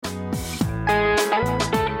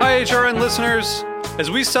HRN listeners.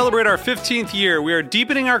 As we celebrate our 15th year, we are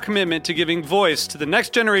deepening our commitment to giving voice to the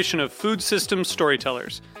next generation of food systems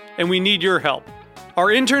storytellers, and we need your help. Our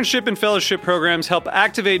internship and fellowship programs help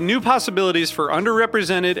activate new possibilities for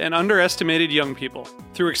underrepresented and underestimated young people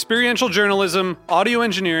through experiential journalism, audio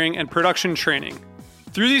engineering, and production training.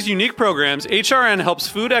 Through these unique programs, HRN helps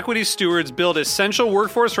food equity stewards build essential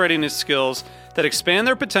workforce readiness skills that expand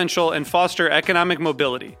their potential and foster economic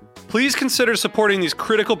mobility. Please consider supporting these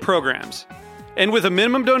critical programs. And with a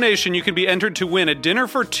minimum donation, you can be entered to win a dinner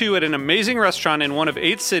for two at an amazing restaurant in one of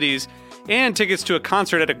 8 cities and tickets to a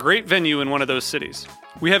concert at a great venue in one of those cities.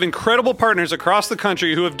 We have incredible partners across the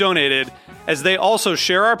country who have donated, as they also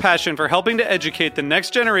share our passion for helping to educate the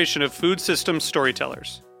next generation of food systems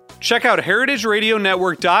storytellers. Check out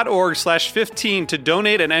heritageradionetwork.org/15 to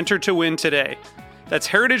donate and enter to win today. That's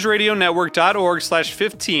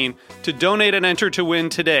heritageradionetwork.org/15 to donate and enter to win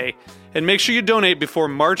today. And make sure you donate before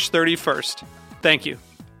March 31st. Thank you.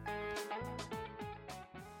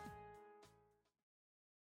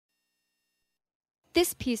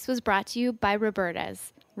 This piece was brought to you by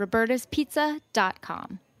Roberta's,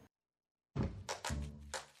 robertaspizza.com.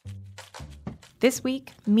 This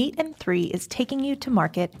week, Meat and Three is taking you to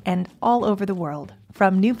market and all over the world,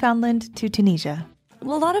 from Newfoundland to Tunisia.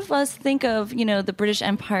 Well, a lot of us think of, the British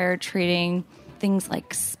Empire trading things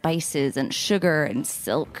like spices and sugar and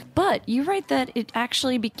silk. But you write that it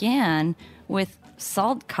actually began with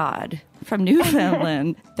salt cod from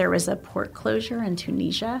Newfoundland. There was a port closure in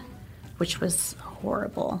Tunisia, which was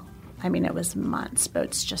horrible. I mean, it was months,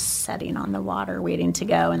 boats just setting on the water waiting to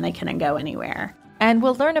go, and they couldn't go anywhere. And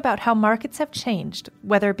we'll learn about how markets have changed,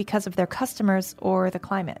 whether because of their customers or the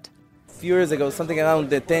climate. A few years ago, something around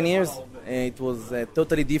 10 years, it was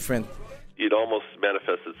totally different. It almost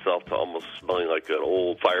manifests itself to almost smelling like an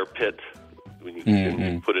old fire pit. When you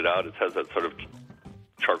put it out, it has that sort of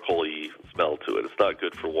charcoal-y smell to it. It's not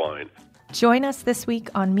good for wine. Join us this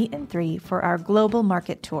week on Meat and Three for our global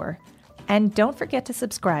market tour. And don't forget to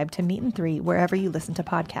subscribe to Meat and Three wherever you listen to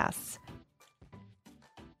podcasts.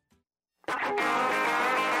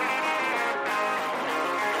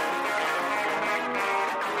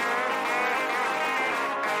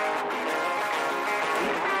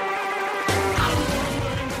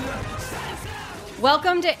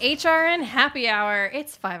 Welcome to HRN Happy Hour.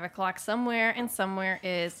 It's 5 o'clock somewhere, and somewhere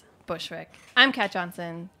is Bushwick. I'm Kat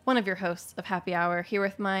Johnson, one of your hosts of Happy Hour, here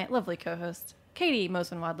with my lovely co-hosts, Katie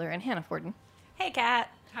Mosman-Wadler and Hannah Forden. Hey, Kat.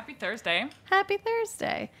 Happy Thursday. Happy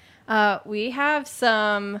Thursday. We have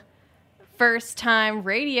some first-time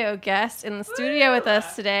radio guests in the studio with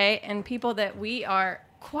us today, and people that we are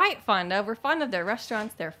quite fond of. We're fond of their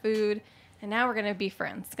restaurants, their food, and now we're going to be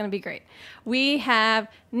friends. It's going to be great. We have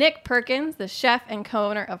Nick Perkins, the chef and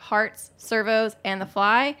co-owner of Hearts, Servos, and The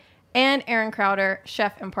Fly, and Aaron Crowder,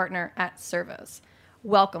 chef and partner at Servos.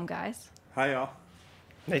 Welcome, guys. Hi, y'all.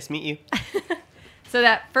 Nice to meet you. So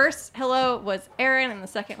that first hello was Aaron, and the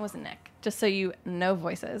second was Nick, just so you know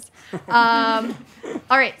voices. All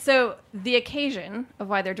right, so the occasion of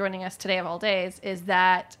why they're joining us today of all days is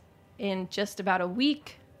that in just about a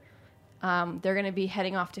week, they're going to be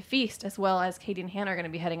heading off to Feast, as well as Katie and Hannah are going to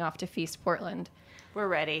be heading off to Feast Portland. We're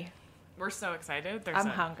ready. We're so excited. I'm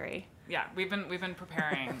hungry. Yeah, we've been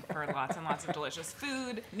preparing for lots and lots of delicious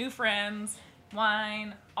food, new friends,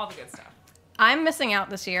 wine, all the good stuff. I'm missing out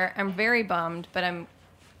this year. I'm very bummed, but I'm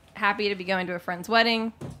happy to be going to a friend's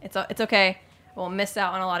wedding. It's okay. We'll miss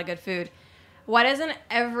out on a lot of good food. Why doesn't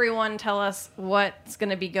everyone tell us what's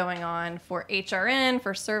going to be going on for HRN,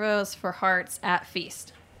 for Servos, for Hearts at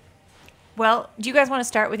Feast? Well, do you guys want to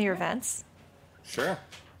start with your events? Sure.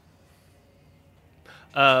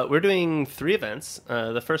 We're doing 3 events.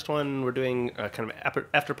 The first one, we're doing a kind of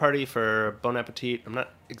after party for Bon Appetit. I'm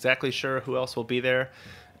not exactly sure who else will be there,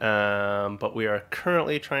 but we are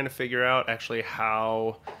currently trying to figure out actually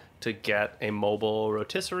how to get a mobile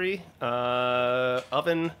rotisserie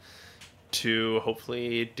oven to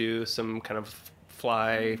hopefully do some kind of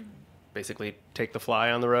fly, basically take the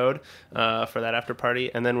fly on the road for that after party.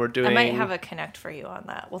 And then we're doing... I might have a connect for you on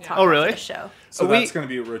that. We'll talk after the show. So that's going to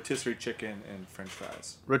be rotisserie chicken and french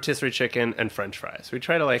fries. Rotisserie chicken and french fries. We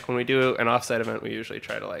try to, when we do an offsite event, we usually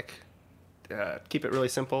try to, keep it really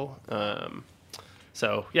simple.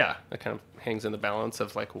 So, yeah, it kind of hangs in the balance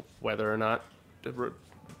of, whether or not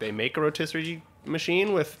they make a rotisserie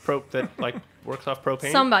machine with that works off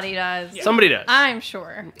propane. Somebody does. Yeah. Somebody does. I'm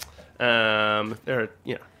sure.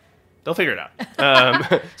 They'll figure it out.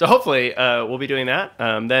 So hopefully we'll be doing that.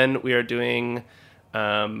 Then we are doing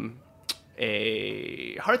a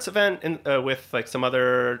Hearts event with some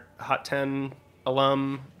other Hot 10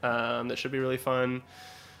 alum that should be really fun.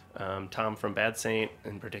 Tom from Bad Saint,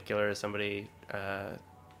 in particular, is somebody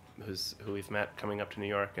who we've met coming up to New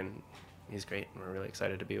York, and he's great. And we're really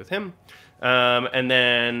excited to be with him. And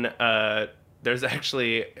then there's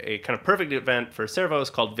actually a kind of perfect event for Servos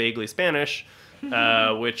called Vaguely Spanish,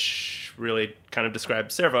 which really kind of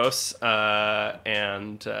describes Servos. So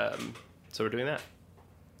we're doing that.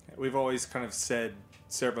 We've always kind of said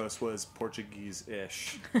Servos was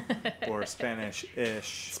Portuguese-ish or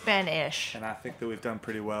Spanish-ish. Spanish. And I think that we've done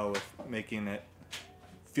pretty well with making it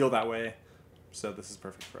feel that way. So this is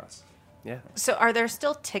perfect for us. Yeah. So are there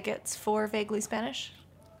still tickets for Vaguely Spanish?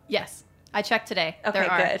 Yes. I checked today. Okay, there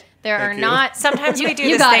are. good. There Thank are you. not. Sometimes we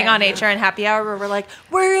do this thing on HRN Happy Hour where we're like,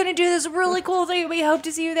 we're going to do this really cool thing. We hope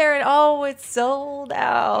to see you there. And it's sold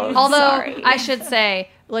out. Although, Sorry. I should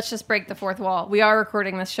say, let's just break the fourth wall. We are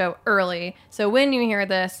recording this show early. So when you hear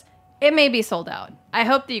this, it may be sold out. I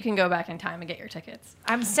hope that you can go back in time and get your tickets.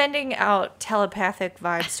 I'm sending out telepathic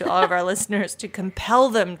vibes to all of our listeners to compel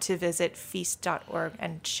them to visit feast.org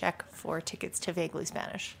and check for tickets to Vaguely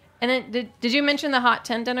Spanish. And then, did you mention the Hot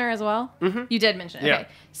 10 dinner as well? Mm-hmm. You did mention it. Yeah. Okay.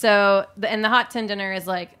 So, the Hot 10 dinner is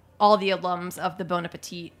like all the alums of the Bon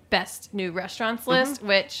Appetit Best New Restaurants list,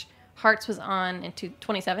 which Hearts was on in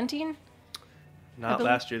 2017. Not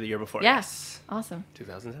last year, the year before. Yes. Awesome.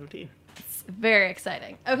 2017. It's very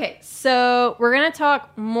exciting. Okay, so we're going to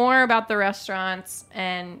talk more about the restaurants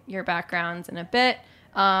and your backgrounds in a bit.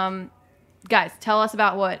 Guys, tell us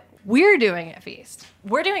about what we're doing at Feast.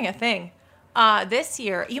 We're doing a thing. This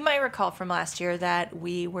year, you might recall from last year that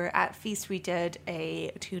we were at Feast. We did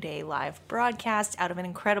a 2-day live broadcast out of an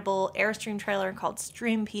incredible Airstream trailer called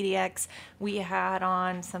Stream PDX. We had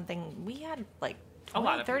like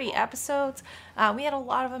 30 episodes. We had a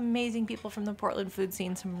lot of amazing people from the Portland food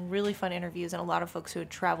scene, some really fun interviews, and a lot of folks who had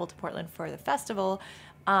traveled to Portland for the festival.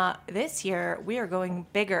 This year, we are going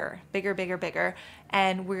bigger.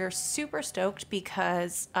 And we're super stoked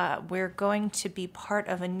because we're going to be part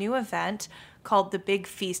of a new event called the Big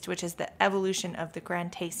Feast, which is the evolution of the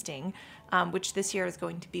Grand Tasting, which this year is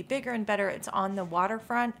going to be bigger and better. It's on the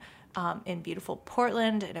waterfront in beautiful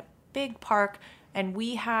Portland in a big park. And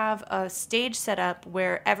we have a stage set up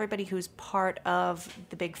where everybody who's part of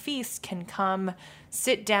the Big Feast can come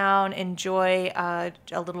sit down, enjoy a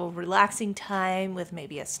little relaxing time with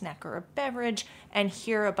maybe a snack or a beverage, and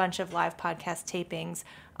hear a bunch of live podcast tapings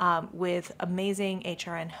with amazing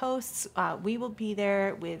HRN hosts. We will be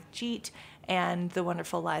there with Jeet and the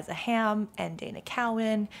wonderful Liza Ham and Dana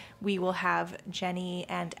Cowan. We will have Jenny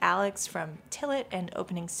and Alex from Tillet and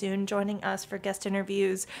Opening Soon joining us for guest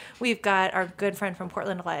interviews. We've got our good friend from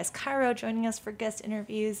Portland, Elias Cairo, joining us for guest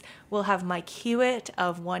interviews. We'll have Mike Hewitt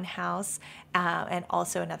of One House and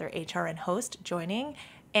also another HRN host joining.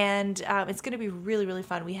 And it's going to be really, really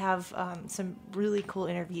fun. We have some really cool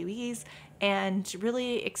interviewees and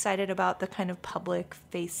really excited about the kind of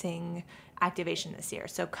public-facing activation this year.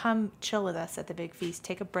 So come chill with us at the Big Feast.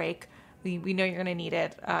 Take a break. We know you're going to need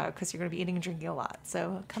it because you're going to be eating and drinking a lot.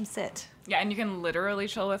 So come sit. Yeah, and you can literally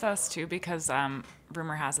chill with us, too, because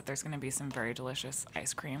rumor has it there's going to be some very delicious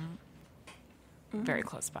ice cream very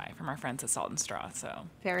close by from our friends at Salt and Straw. So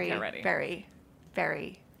get ready. Very,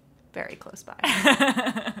 very, very close by.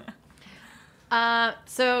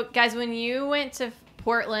 So, guys, when you went to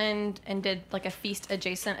Portland and did like a Feast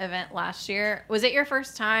adjacent event last year, was it your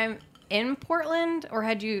first time in Portland, or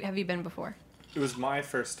have you been before? It was my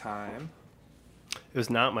first time. It was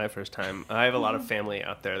not my first time. I have a lot of family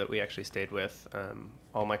out there that we actually stayed with.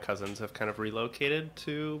 All my cousins have kind of relocated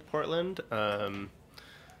to Portland.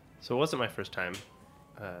 So it wasn't my first time,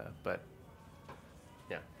 but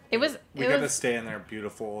yeah. We got to stay in their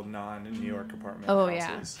beautiful non-New York apartment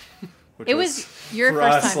houses. Yeah. Which it was your for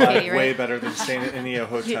first us, time, like, Katie, right? way better than staying at any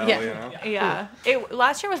hotel, you know? Yeah.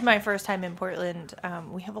 Last year was my first time in Portland.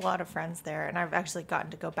 We have a lot of friends there, and I've actually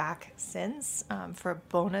gotten to go back since for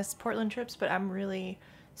bonus Portland trips, but I'm really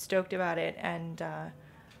stoked about it. And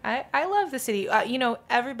I love the city.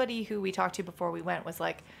 Everybody who we talked to before we went was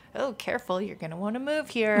like, oh, careful, you're going to want to move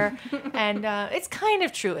here. And it's kind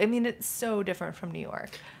of true. I mean, it's so different from New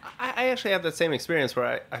York. I actually had that same experience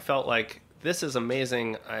where I felt like, this is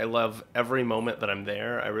amazing. I love every moment that I'm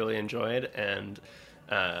there. I really enjoyed, and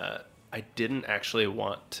I didn't actually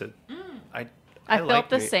want to. I I felt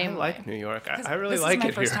the same I like New York. I really this like is my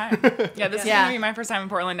it first here. time. Yeah, this is going to be my first time in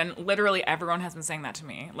Portland, and literally everyone has been saying that to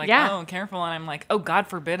me. Like, oh, careful. And I'm like, oh, God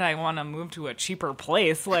forbid I want to move to a cheaper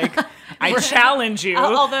place. Like, I challenge you.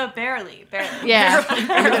 Although barely. Yeah.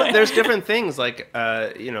 I mean, there's different things like,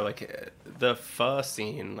 the pho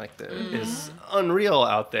scene is unreal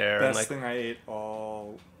out there. Best thing I ate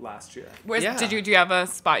all last year. Do you have a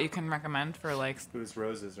spot you can recommend for like? It was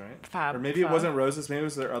Roses, right? Fab. Or maybe it wasn't Roses. Maybe it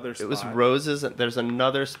was their other spot. It was Roses. There's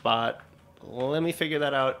another spot. Let me figure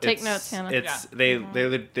that out. Take notes, Hannah. They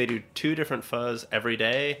do 2 different phos every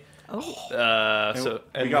day. Oh.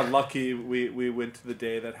 We got lucky. We went to the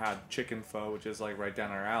day that had chicken pho, which is like right down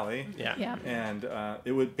our alley. Yeah. And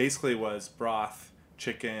it basically was broth,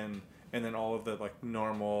 chicken, and then all of the like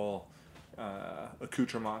normal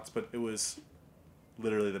accoutrements. But it was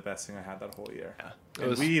literally the best thing I had that whole year. Yeah.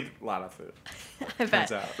 And we eat a lot of food. I bet.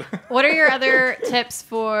 Turns out. What are your other tips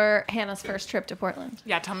for Hannah's first trip to Portland?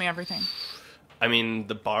 Yeah, tell me everything. I mean,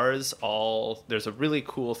 the bars there's a really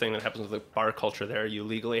cool thing that happens with the bar culture there. You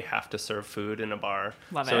legally have to serve food in a bar.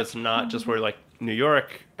 Love it. So it's not just where like New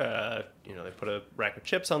York, they put a rack of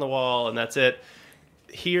chips on the wall and that's it.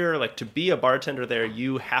 Here, like to be a bartender there,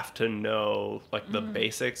 you have to know like the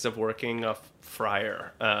basics of working a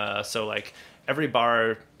fryer. So like every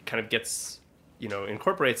bar kind of gets,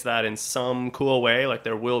 incorporates that in some cool way. Like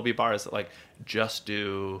there will be bars that like just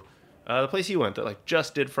do the place you went that like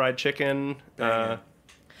just did fried chicken.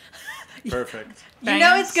 Perfect. You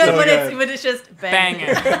know it's good, when it's just banging.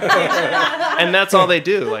 And that's all they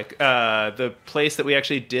do. Like the place that we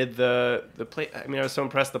actually did the place. I mean, I was so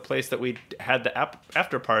impressed. The place that we had the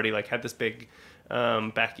after party like had this big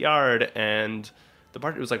backyard, and the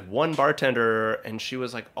bar, it was like one bartender, and she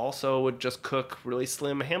was like also would just cook really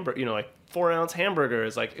slim hamburger, like 4-ounce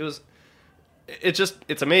hamburgers. Like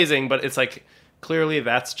it's amazing, but it's like clearly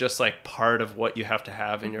that's just like part of what you have to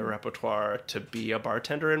have in your repertoire to be a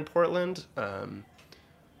bartender in Portland.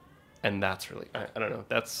 And that's really, I don't know,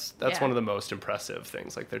 that's one of the most impressive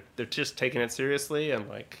things. Like they're just taking it seriously, and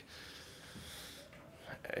like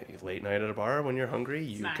late night at a bar when you're hungry,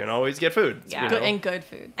 you can always get food. Yeah, and good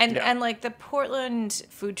food. And like the Portland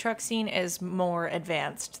food truck scene is more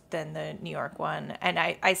advanced than the New York one. And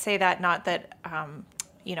I say that not that,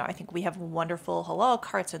 I think we have wonderful halal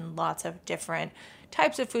carts and lots of different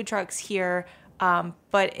types of food trucks here.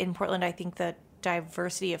 But in Portland, I think the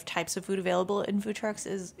diversity of types of food available in food trucks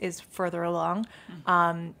is further along.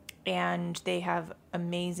 And they have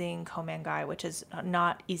amazing komangai, which is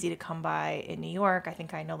not easy to come by in New York. I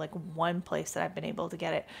think I know like one place that I've been able to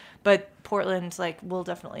get it. But Portland, like, we'll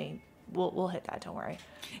definitely, we'll hit that, don't worry.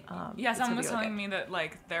 Someone was telling me that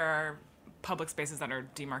like there are public spaces that are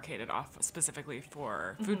demarcated off specifically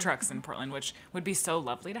for food trucks in Portland, which would be so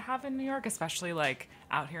lovely to have in New York, especially like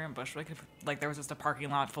out here in Bushwick. If like there was just a parking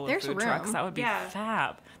lot full of food trucks, that would be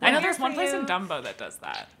fab. I know there's one place in Dumbo that does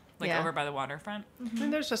that, like over by the waterfront. I mean,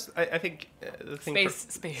 there's just I think the thing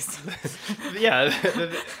space. Yeah,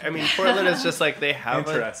 I mean, Portland is just like they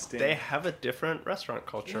have a different restaurant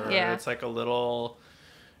culture. Yeah. It's like a little.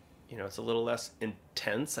 It's a little less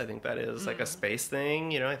intense. I think that is like a space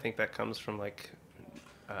thing. I think that comes from like.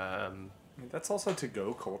 That's also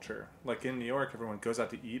to-go culture. Like in New York, everyone goes out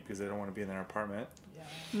to eat because they don't want to be in their apartment.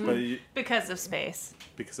 Yeah. But because of space.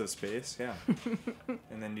 Because of space, yeah.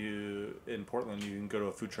 And then in Portland, you can go to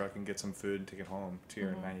a food truck and get some food and take it home to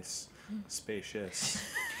your nice, spacious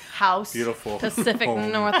house, beautiful Pacific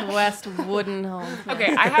home. Northwest wooden home.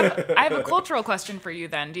 Okay, I have a cultural question for you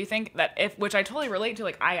then. Do you think that which I totally relate to,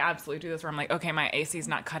 like I absolutely do this where I'm like, okay, my AC's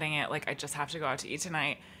not cutting it, like I just have to go out to eat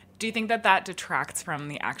tonight. Do you think that detracts from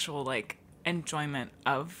the actual like enjoyment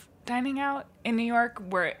of dining out in New York,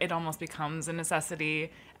 where it almost becomes a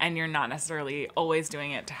necessity and you're not necessarily always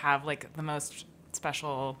doing it to have like the most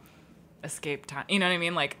special escape time? You know what I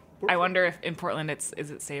mean? Like I wonder if in Portland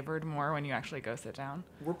is it savored more when you actually go sit down?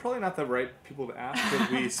 We're probably not the right people to ask,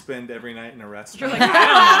 but we spend every night in a restaurant. You're like,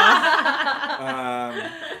 I don't know.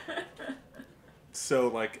 So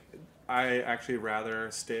like, I actually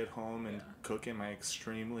rather stay at home and cook in my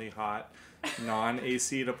extremely hot,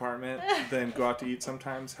 non-AC'd apartment than go out to eat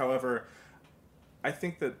sometimes. However, I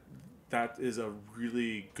think that is a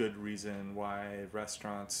really good reason why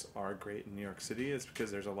restaurants are great in New York City, is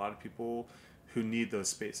because there's a lot of people who need those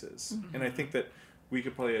spaces. Mm-hmm. And I think that we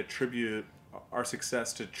could probably attribute our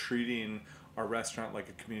success to treating our restaurant like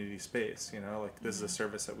a community space. Like this is a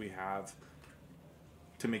service that we have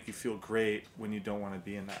to make you feel great when you don't want to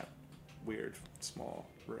be in that weird small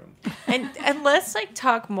room. And let's like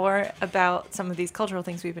talk more about some of these cultural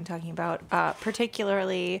things we've been talking about,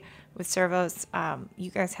 particularly with servos. You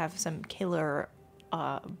guys have some killer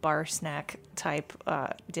bar snack type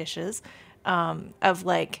dishes, of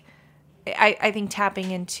like, I think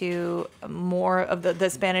tapping into more of the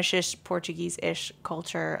Spanish-ish, Portuguese-ish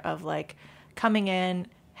culture of like coming in,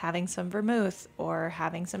 having some vermouth or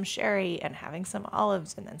having some sherry and having some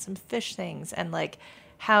olives and then some fish things. And like,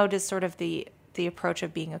 how does sort of the approach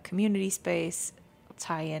of being a community space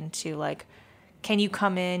tie into like, can you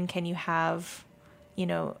come in, can you have, you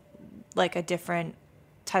know, like a different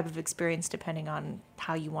type of experience depending on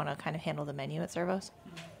how you want to kind of handle the menu at Servos?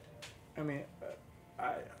 I mean,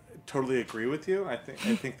 I totally agree with you. I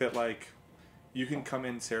think that like you can come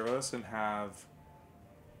in Servos and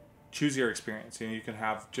choose your experience. You know, you can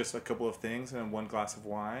have just a couple of things and one glass of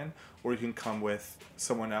wine, or you can come with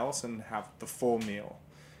someone else and have the full meal.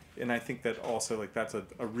 And I think that also like that's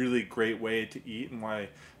a really great way to eat, and why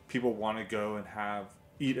people want to go and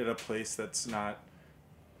eat at a place that's not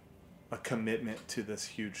a commitment to this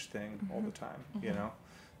huge thing all the time. Mm-hmm. You know,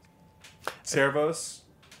 Servos,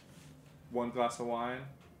 one glass of wine,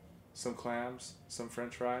 some clams, some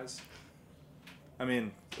French fries. I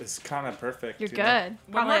mean, it's kind of perfect. You're good.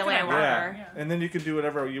 Probably a lamb burger. Yeah. And then you can do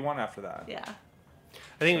whatever you want after that. Yeah.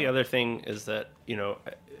 I think the other thing is that, you know,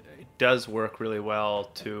 it does work really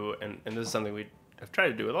well to, and this is something we have tried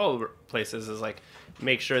to do with all the places, is like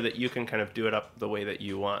make sure that you can kind of do it up the way that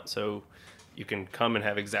you want. So you can come and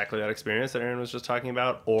have exactly that experience that Aaron was just talking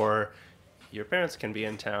about, or your parents can be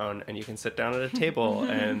in town and you can sit down at a table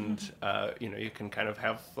and, you know, you can kind of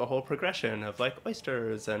have the whole progression of like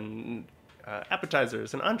oysters and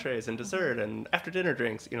appetizers and entrees and dessert and after dinner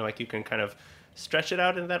drinks. You know, like you can kind of stretch it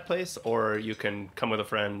out into that place, or you can come with a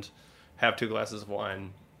friend, have 2 glasses of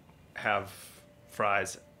wine, have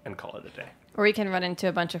fries, and call it a day. Or you can run into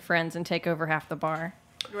a bunch of friends and take over half the bar.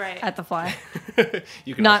 Right. At the Fly.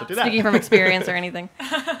 You can Not also do that. speaking from experience or anything.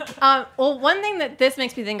 Well, one thing that this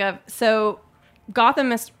makes me think of, so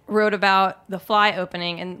Gothamist wrote about the Fly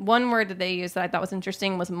opening, and one word that they used that I thought was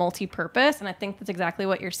interesting was multi-purpose, and I think that's exactly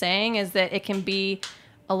what you're saying, is that it can be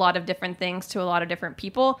a lot of different things to a lot of different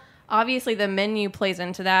people. Obviously, the menu plays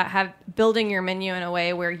into that, building your menu in a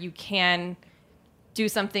way where you can do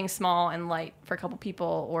something small and light for a couple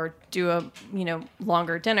people, or do a, you know,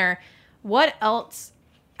 longer dinner. What else,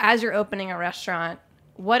 as you're opening a restaurant,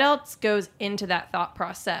 what else goes into that thought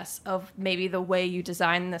process of maybe the way you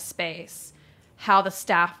design the space, how the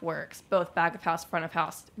staff works, both back of house, front of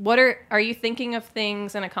house? What are you thinking of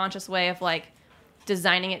things in a conscious way of like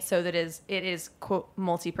designing it so that it is quote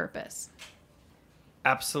multi-purpose?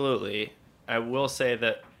 Absolutely. I will say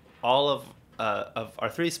that all of our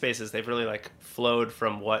 3 spaces, they've really like flowed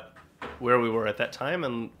from where we were at that time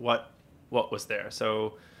and what was there.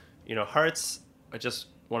 So, you know, Hearts, I just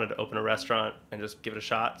wanted to open a restaurant and just give it a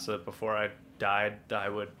shot, so that before I died, I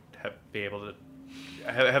would be able to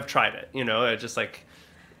have tried it. You know, just like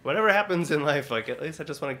whatever happens in life, like at least I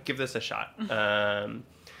just want to give this a shot.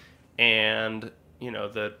 And you know,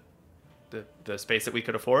 the space that we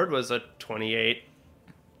could afford was a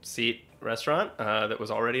 28-seat restaurant that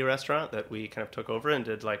was already a restaurant that we kind of took over and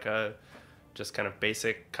did like a just kind of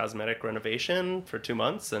basic cosmetic renovation for 2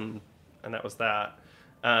 months, and that was that.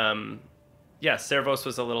 Yeah, Servos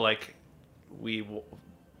was a little like we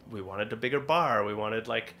wanted a bigger bar. We wanted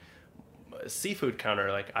like a seafood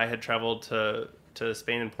counter. Like I had traveled to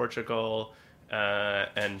Spain and Portugal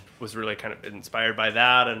and was really kind of inspired by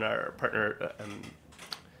that. And our partner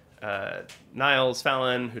Niles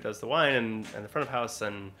Fallon, who does the wine and the front of house,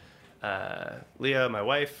 and Leah, my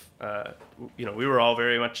wife, you know, we were all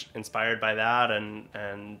very much inspired by that. And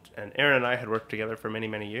Aaron and I had worked together for many,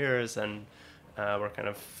 many years, and we're kind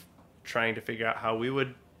of trying to figure out how we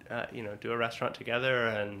would, you know, do a restaurant together.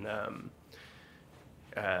 And,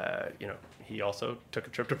 you know, he also took a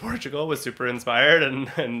trip to Portugal, was super inspired,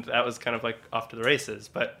 and that was kind of like off to the races.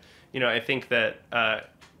 But, you know, I think that,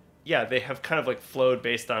 yeah, they have kind of like flowed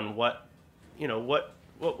based on what, you know, what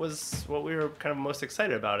we were kind of most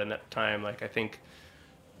excited about in that time. Like, I think,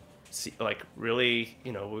 like really,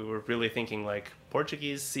 you know, we were really thinking like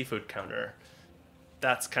Portuguese seafood counter.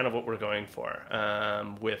 That's kind of what we're going for,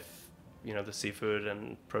 with, you know, the seafood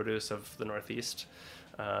and produce of the Northeast.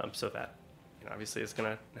 So that, you know, obviously is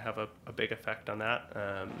going to have a big effect on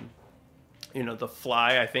that. You know, the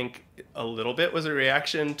Fly, I think a little bit was a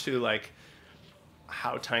reaction to like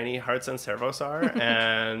how tiny Hearts and Servos are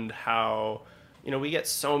and how, you know, we get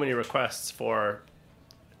so many requests for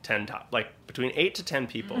 10 like between 8 to 10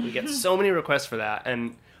 people. We get so many requests for that.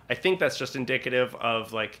 And I think that's just indicative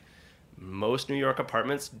of like most New York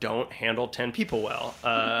apartments don't handle 10 people well.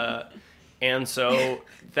 And so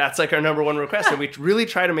that's like our number one request. And we really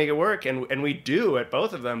try to make it work. And we do at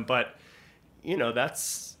both of them. But, you know,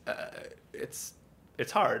 that's, it's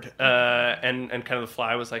it's hard. And kind of the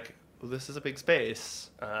fly was like, well, this is a big space.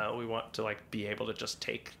 We want to like be able to just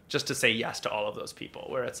to say yes to all of those people,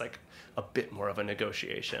 where it's like a bit more of a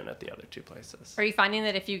negotiation at the other two places. Are you finding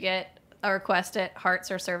that if you get a request at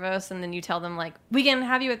Hearts or Servos and then you tell them like, we can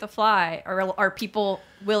have you at the Fly, or are people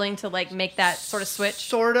willing to like make that sort of switch?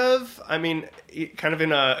 Sort of. I mean, kind of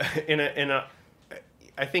in a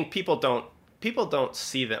I think people don't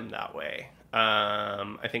see them that way.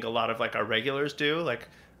 I think a lot of like our regulars do. Like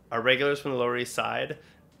our regulars from the Lower East Side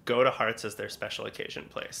go to Hearts as their special occasion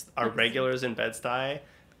place. Our regulars in Bed-Stuy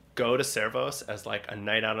go to Servos as like a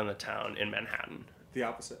night out in the town in Manhattan. The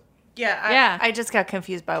opposite. Yeah, I just got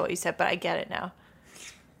confused by what you said, but I get it now.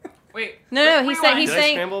 Wait. No, he's saying. Did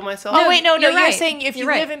I scramble myself? Oh, wait, no. You're right. saying if you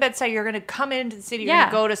live in Bed-Stuy, you're going to come into the city, you're going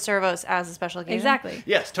to go to Servos as a special occasion? Exactly.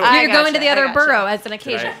 Yes, totally. You're going to the other borough as an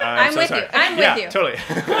occasion. I'm so with sorry. you. I'm with you. Totally.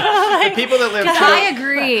 The people that live I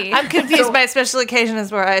agree. I'm confused by special occasion is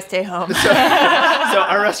where I stay home. So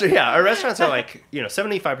our restaurants are like,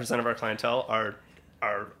 75% of our clientele are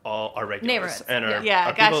all our regulars Neighborhoods. and are Yeah,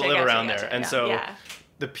 people that live gotcha, around gotcha. there. And Yeah. so Yeah.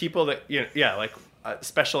 the people that like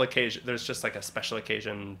special occasion, there's just like a special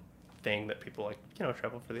occasion thing that people like,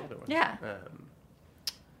 travel for the other one. Yeah.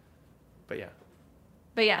 But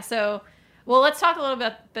yeah. So, well, let's talk a little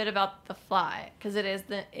bit about the Fly, because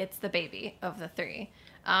it's the baby of the three.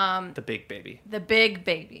 The big baby. The big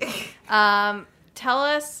baby. Tell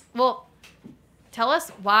us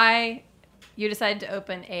why you decided to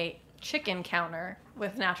open a chicken counter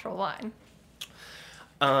with natural wine.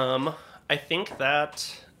 I think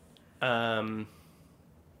that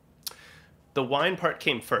the wine part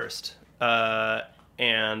came first,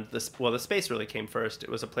 and the space really came first. It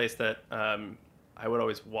was a place that I would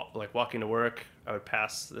always walking to work. I would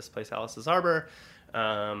pass this place, Alice's Arbor,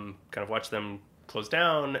 kind of watch them close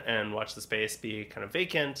down and watch the space be kind of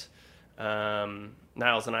vacant.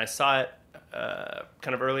 Niles and I saw it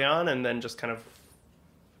kind of early on, and then just kind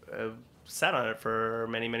of sat on it for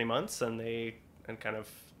many, many months, and kind of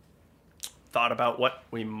thought about what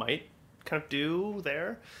we might kind of do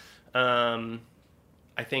there.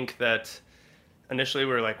 I think that initially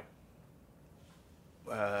we were like,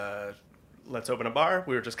 let's open a bar.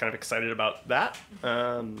 We were just kind of excited about that.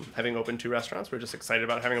 Having opened 2 restaurants, we were just excited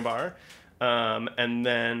about having a bar. And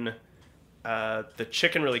then the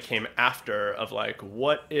chicken really came after, of like,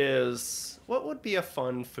 what would be a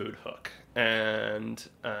fun food hook? And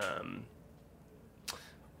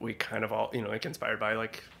we kind of all, like, inspired by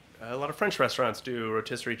like a lot of French restaurants do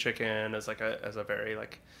rotisserie chicken as a very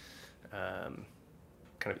like kind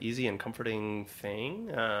of easy and comforting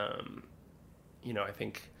thing. I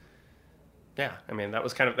think, that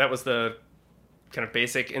was the kind of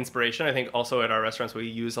basic inspiration. I think also at our restaurants we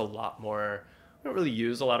use a lot more. We don't really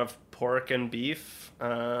use a lot of pork and beef.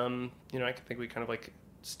 I think we kind of like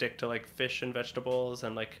stick to like fish and vegetables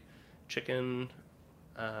and like chicken,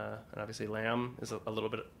 and obviously lamb is a little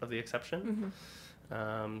bit of the exception.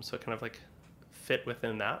 So it kind of like fit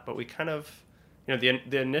within that. But we kind of,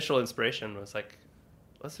 the initial inspiration was like,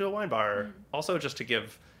 let's do a wine bar. Also just to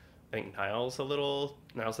give, I think Niles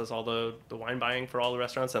does all the wine buying for all the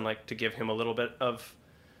restaurants, and like to give him a little bit of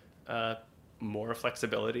more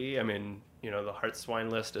flexibility. I mean, the Hearts wine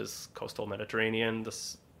list is coastal Mediterranean. The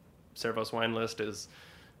Servos wine list is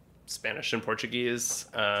Spanish and Portuguese.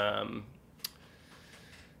 And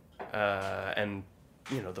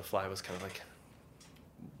the Fly was kind of like,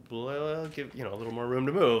 we'll give a little more room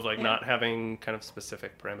to move, like not having kind of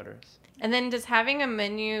specific parameters. And then does having a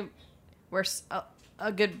menu where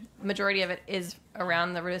a good majority of it is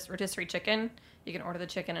around the rotisserie chicken, you can order the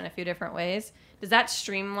chicken in a few different ways, does that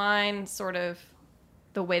streamline sort of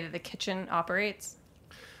the way that the kitchen operates?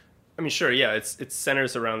 I mean, sure, yeah, it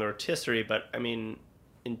centers around the rotisserie, but I mean,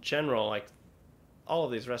 in general, like all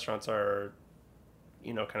of these restaurants are,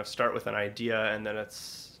 kind of start with an idea and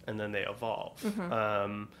then they evolve.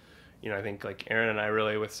 I think like Aaron and I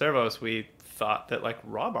really with Servos, we thought that like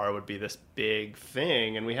raw bar would be this big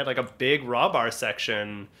thing, and we had like a big raw bar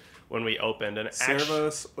section when we opened. And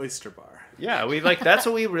Servos Oyster Bar. Yeah, we like that's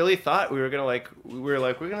what we really thought we were gonna we're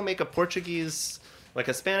gonna make a Portuguese, like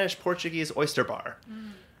a Spanish Portuguese oyster bar.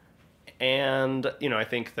 And I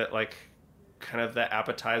think that like kind of the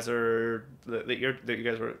appetizer that you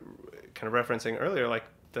guys were kind of referencing earlier, like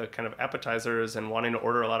the kind of appetizers and wanting to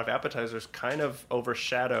order a lot of appetizers kind of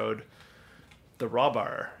overshadowed the raw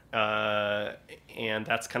bar. And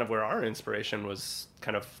that's kind of where our inspiration was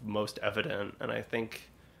kind of most evident. And I think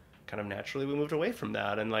kind of naturally we moved away from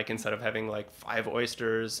that. And like, instead of having like 5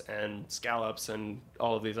 oysters and scallops and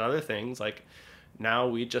all of these other things, like now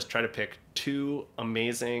we just try to pick 2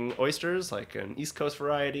 amazing oysters, like an East Coast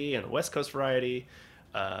variety and a West Coast variety,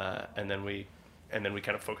 and then we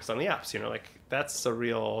kind of focus on the apps. Like that's a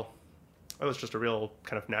real. It was just a real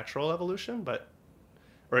kind of natural evolution,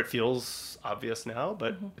 or it feels obvious now,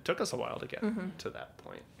 but it took us a while to get to that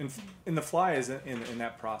point. And the fly is in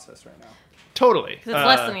that process right now. Totally. Because it's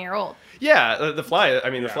less than a year old. Yeah, the fly. I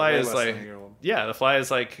mean, the fly is like. Yeah, the fly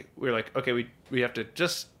is like we're like, okay, we have to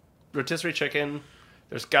just rotisserie chicken.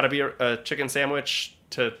 There's got to be a chicken sandwich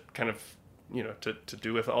to kind of to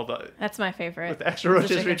do with all the. That's my favorite. With the extra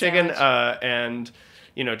rotisserie chicken, sandwich. and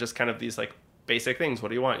just kind of these like basic things. What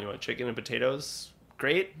do you want? You want chicken and potatoes?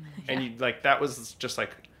 Great. Yeah. And that was just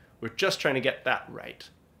like we're just trying to get that right,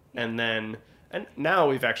 and now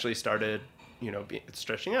we've actually started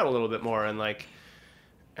stretching out a little bit more,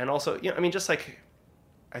 and also I mean just like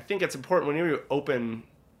I think it's important when you open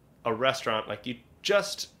a restaurant, like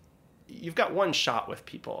you've got one shot with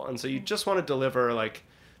people, and so you just want to deliver like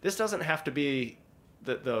this doesn't have to be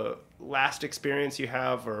the last experience you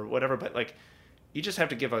have or whatever, but like you just have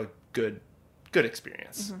to give a good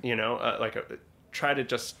experience. Try to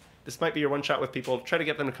just this might be your one shot with people. Try to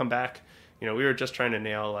get them to come back. We were just trying to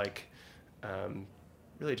nail like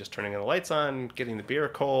really just turning the lights on, getting the beer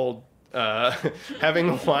cold, having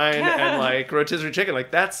the wine, and like rotisserie chicken.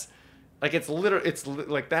 Like that's like it's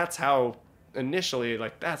like that's how initially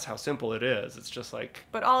like that's how simple it is. It's just like.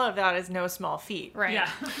 But all of that is no small feat, right? Yeah.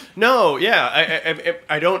 No, yeah,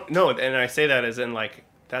 I don't know, and I say that as in like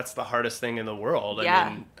that's the hardest thing in the world. Yeah. I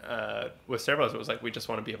mean, with Servos, it was like we just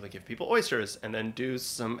want to be able to give people oysters and then do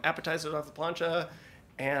some appetizers off the plancha,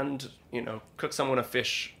 and cook someone a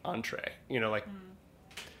fish entree.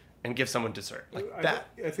 And give someone dessert like that.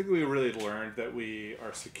 I think we really learned that we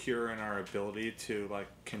are secure in our ability to like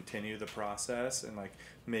continue the process and like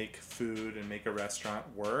make food and make a restaurant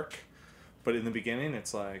work. But in the beginning,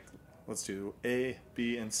 it's like let's do A,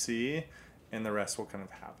 B, and C, and the rest will kind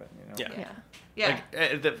of happen. Yeah.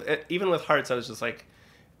 Like, even with Hearts, I was just like,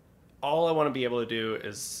 all I want to be able to do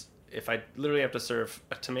is. If I literally have to serve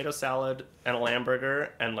a tomato salad and a lamb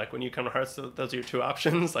burger, and like when you come to Hearts, those are your 2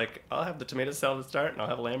 options. Like I'll have the tomato salad to start, and I'll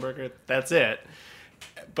have a lamb burger. That's it.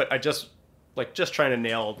 But I just trying to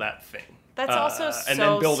nail that thing. That's also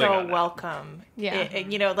so welcome. Yeah.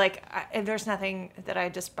 There's nothing that I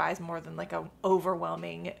despise more than like a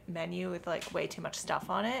overwhelming menu with like way too much stuff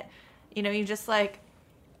on it. You just like.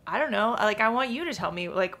 I don't know. Like, I want you to tell me,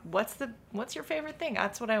 like, what's your favorite thing?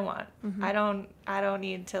 That's what I want. Mm-hmm. I don't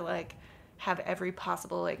need to like have every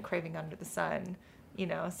possible like craving under the sun,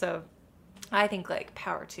 So I think like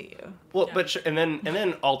power to you. Well, but and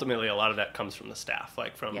then ultimately a lot of that comes from the staff,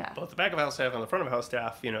 like from both the back of house staff and the front of house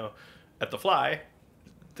staff. At the Fly,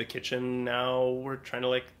 the kitchen now we're trying to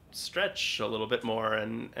like stretch a little bit more,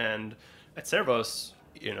 and at Servos,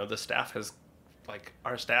 the staff has like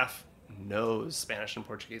our staff. Knows Spanish and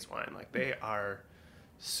Portuguese wine. Like they are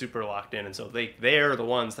super locked in, and so they're the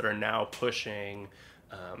ones that are now pushing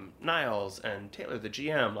Niles and Taylor, the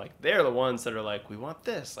GM. Like they're the ones that are like, we want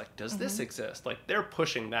this. Like, does this exist? Like they're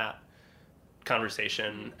pushing that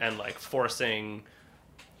conversation and like forcing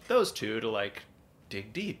those 2 to like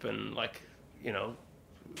dig deep and like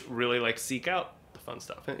really like seek out the fun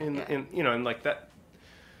stuff and like that.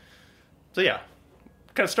 So yeah.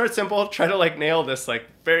 Kind of start simple, try to like nail this like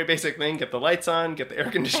very basic thing, get the lights on, get the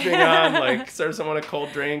air conditioning on, like serve someone a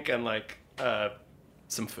cold drink and like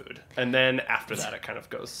some food. And then after that it kind of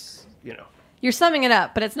goes, You're summing it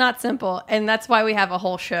up, but it's not simple, and that's why we have a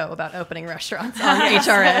whole show about opening restaurants on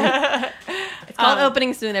HRN. It's called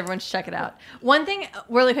Opening Soon. Everyone should check it out. One thing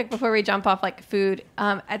really quick before we jump off like food,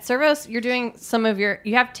 at Servos, you're doing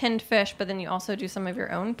you have tinned fish, but then you also do some of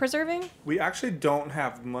your own preserving? We actually don't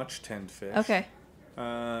have much tinned fish. Okay.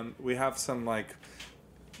 We have some like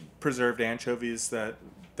preserved anchovies that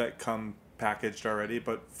come packaged already,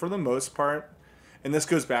 but for the most part, and this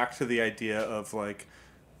goes back to the idea of like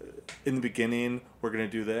in the beginning we're going to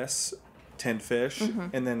do this tinned fish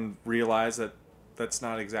and then realize that that's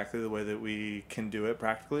not exactly the way that we can do it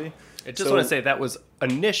practically. I just want to say that was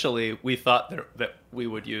initially we thought that we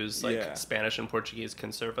would use like Spanish and Portuguese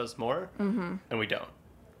conservas more, and we don't.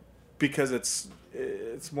 Because it's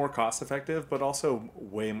more cost effective, but also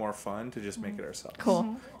way more fun to just make it ourselves.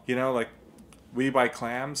 Cool. Like we buy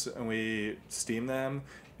clams and we steam them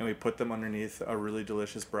and we put them underneath a really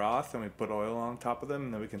delicious broth and we put oil on top of them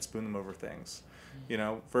and then we can spoon them over things,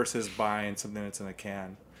 versus buying something that's in a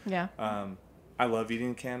can. Yeah. I love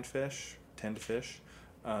eating tinned fish.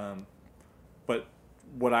 But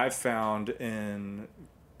what I've found in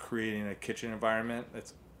creating a kitchen environment,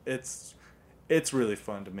 it's really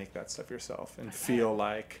fun to make that stuff yourself and feel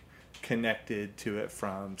like connected to it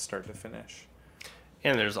from start to finish.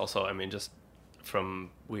 And there's also, I mean, just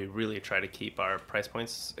we really try to keep our price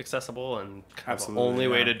points accessible, and kind of the only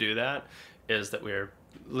way to do that is that we're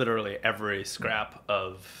literally every scrap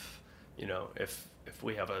of, you know, if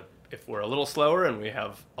we're a little slower and we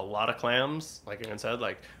have a lot of clams, like Aaron said,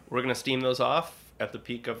 like we're gonna steam those off at the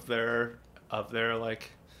peak of their like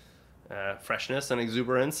freshness and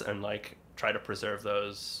exuberance, and like try to preserve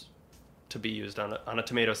those to be used on a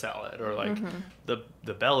tomato salad, or like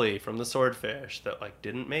the belly from the swordfish that like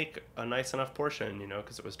didn't make a nice enough portion, you know,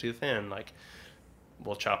 because it was too thin. Like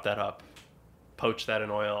we'll chop that up, poach that in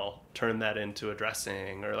oil, turn that into a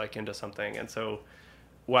dressing or like into something. And so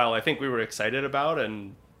while I think we were excited about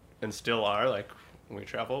and still are, like when we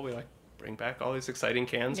travel, we like bring back all these exciting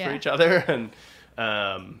cans for each other, and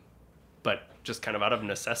but just kind of out of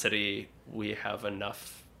necessity, we have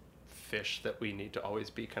enough fish that we need to always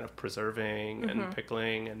be kind of preserving and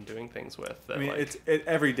pickling and doing things with. That, I mean, like, it's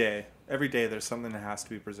every day there's something that has to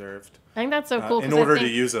be preserved. I think that's so cool. In order to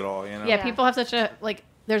use it all, you know? Yeah, people have such a, like,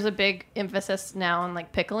 there's a big emphasis now on,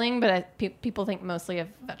 like, pickling, but people think mostly of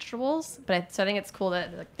vegetables. So I think it's cool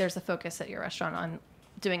that, like, there's a focus at your restaurant on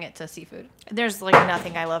doing it to seafood. There's, like,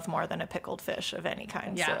 nothing I love more than a pickled fish of any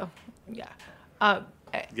kind. Yeah. So, yeah,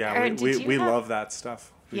 we love that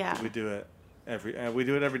stuff. We do it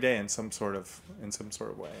every day in some sort of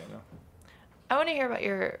way, you know. I want to hear about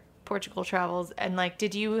your Portugal travels, and like,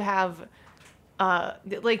 did you have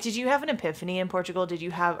an epiphany in Portugal?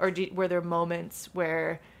 Were there moments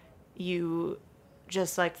where you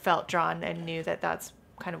just like felt drawn and knew that that's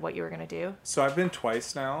kind of what you were going to do? So I've been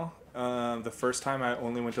twice now. The first time I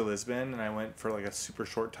only went to Lisbon, and I went for like a super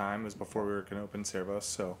short time. It was before we were going to open Servos,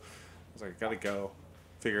 so I was like, I gotta go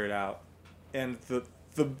figure it out. And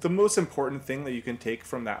the most important thing that you can take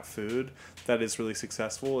from that food that is really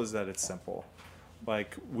successful is that it's simple.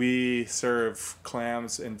 Like, we serve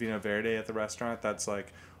clams and vino verde at the restaurant. That's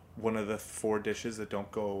like one of the 4 dishes that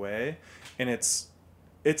don't go away. And it's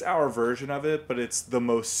our version of it, but it's the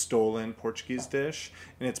most stolen Portuguese dish.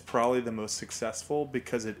 And it's probably the most successful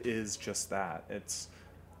because it is just that. It's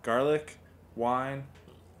garlic, wine,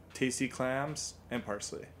 tasty clams, and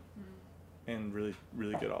parsley. And really,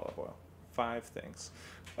 really good olive oil. 5 things.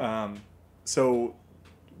 So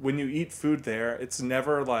when you eat food there, it's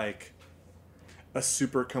never like a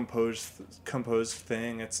super composed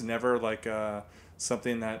thing. It's never like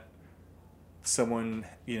something that someone,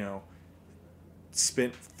 you know,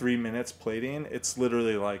 spent 3 minutes plating. It's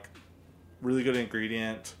literally like really good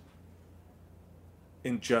ingredient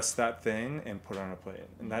in just that thing and put on a plate.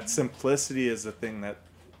 And that simplicity is the thing that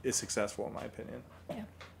is successful, in my opinion. Yeah.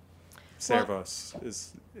 Servos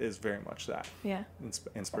is very much that. Yeah.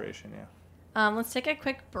 Inspiration, yeah. Let's take a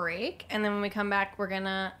quick break, and then when we come back, we're going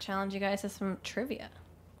to challenge you guys to some trivia.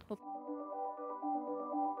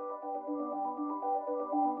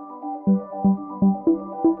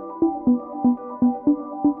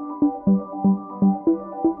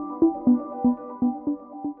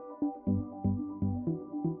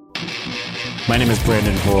 My name is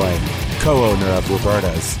Brandon Hoy, co-owner of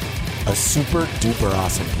Roberta's, a super duper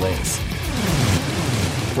awesome place.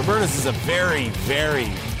 Roberta's is a very, very,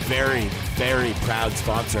 very, very proud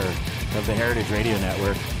sponsor of the Heritage Radio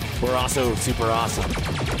Network. We're also super awesome.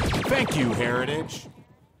 Thank you, Heritage.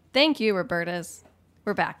 Thank you, Roberta's.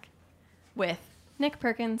 We're back with Nick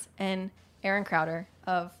Perkins and Aaron Crowder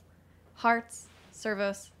of Hearts,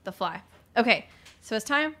 Servos, The Fly. Okay, so it's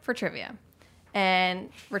time for trivia. And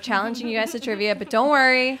we're challenging you guys to trivia, but don't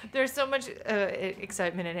worry. There's so much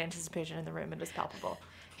excitement and anticipation in the room. It is palpable.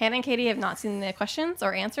 Hannah and Katie have not seen the questions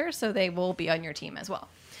or answers, so they will be on your team as well.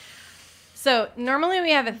 So normally we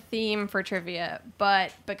have a theme for trivia,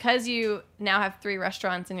 but because you now have 3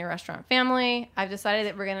 restaurants in your restaurant family, I've decided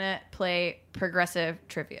that we're going to play progressive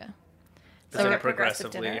trivia. Is it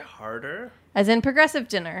progressively harder? As in progressive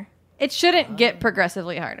dinner. It shouldn't get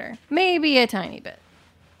progressively harder. Maybe a tiny bit.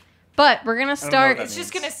 But we're going to start... It's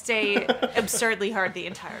just going to stay absurdly hard the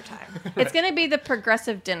entire time. It's going to be the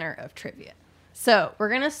progressive dinner of trivia. So we're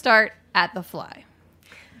going to start at The Fly.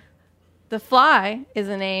 The Fly is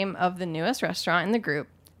the name of the newest restaurant in the group,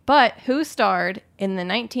 but who starred in the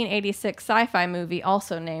 1986 sci-fi movie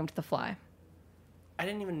also named The Fly? I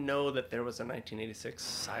didn't even know that there was a 1986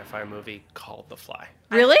 sci-fi movie called The Fly.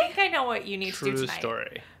 Really? I think I know what you need to do tonight. True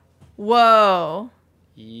story. Whoa.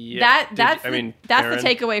 Yeah. That's Aaron, the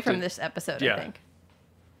takeaway from this episode, yeah. I think.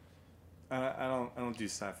 I don't do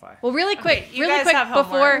sci-fi. Well, really quick, you guys have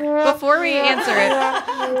homework. before we answer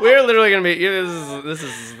it, We're literally gonna be.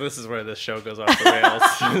 This is where this show goes off the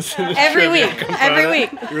rails. every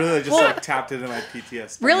week. You really just like tapped into my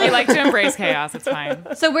PTSD. Really? We like to embrace chaos. It's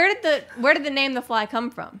fine. So where did the name The Fly come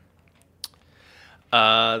from?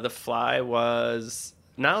 The Fly was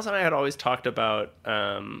Niles and I had always talked about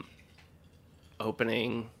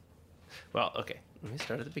opening. Well, okay. Let me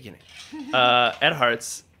start at the beginning. At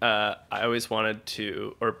Hearts, I always wanted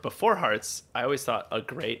to, or before Hearts, I always thought a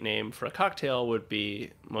great name for a cocktail would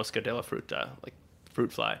be Mosca de la Fruta, like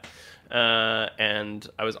fruit fly. And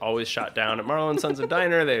I was always shot down at Marlowe and Sons of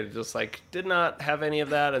Diner. They just like did not have any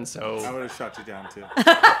of that, and so I would have shot you down too.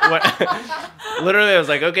 Literally, I was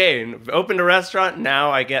like, okay, opened a restaurant.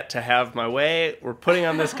 Now I get to have my way. We're putting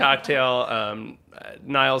on this cocktail.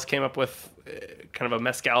 Niles came up with kind of a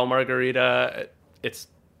mezcal margarita. It's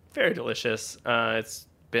very delicious. It's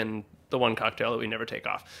been the one cocktail that we never take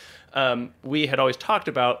off. We had always talked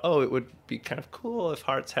about, it would be kind of cool if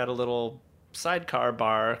Hearts had a little sidecar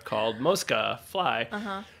bar called Mosca Fly.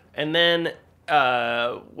 Uh-huh. And then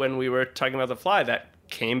when we were talking about the Fly, that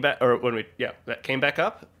came back, that came back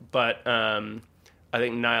up. But I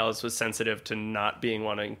think Niles was sensitive to not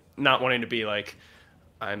wanting to be like,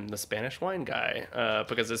 I'm the Spanish wine guy,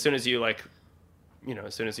 because as soon as you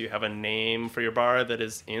as soon as you have a name for your bar that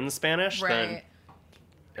is in Spanish, right.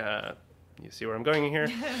 Then you see where I'm going here.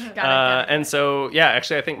 Got it. And so,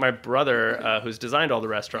 actually, I think my brother, who's designed all the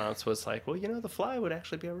restaurants, was like, well, The Fly would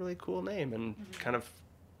actually be a really cool name, and kind of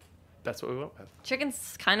that's what we went with.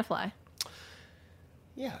 Chickens kind of fly.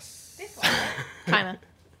 Yes. They fly. Kind of.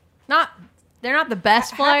 They're not the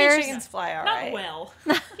best flyers. Happy chickens fly all right. Not well.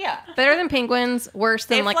 Yeah. Better than penguins, worse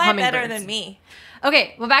than They like fly hummingbirds. better than me.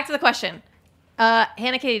 Okay, well, back to the question.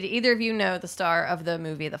 Hannah, Katie, do either of you know the star of the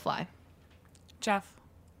movie The Fly? Jeff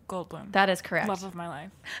Goldblum. That is correct. Love of my life.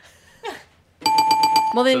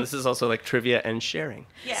 Well, then, So this is also like trivia and sharing.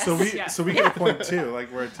 Yes. So we get a point too.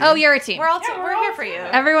 Like we're a team. oh, you're a team. We're here for you.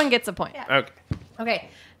 Everyone gets a point. Yeah. Okay. Okay,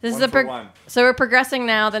 this One is for one. So we're progressing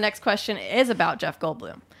now. The next question is about Jeff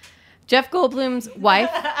Goldblum. Jeff Goldblum's wife.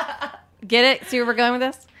 Get it? See where we're going with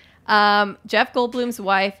this? Jeff Goldblum's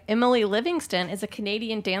wife, Emily Livingston, is a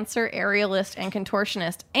Canadian dancer, aerialist, and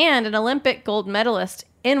contortionist, and an Olympic gold medalist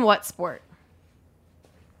in what sport?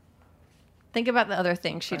 Think about the other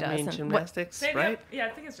things she does. and Gymnastics, right? Yeah, I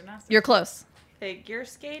think it's gymnastics. You're close. Figure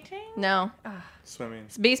skating? No. Swimming.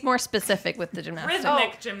 Be more specific with the gymnastics.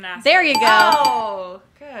 Rhythmic gymnastics. There you go. Oh,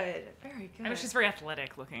 good. Very good. I know she's very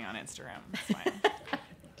athletic looking on Instagram. That's fine.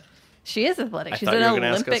 She is athletic. I She's thought an you were going to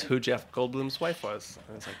ask Olympic. us who Jeff Goldblum's wife was.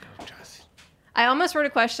 I was like, oh, Jesse. I almost wrote a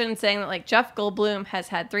question saying that like Jeff Goldblum has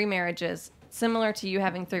had 3 marriages, similar to you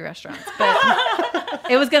having 3 restaurants, but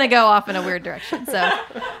it was going to go off in a weird direction. So,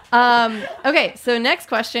 okay. So next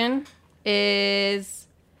question is,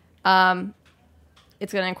 it's going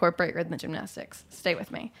to incorporate rhythmic gymnastics. Stay with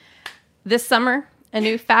me. This summer, a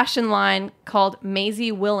new fashion line called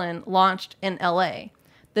Maisie Willen launched in LA.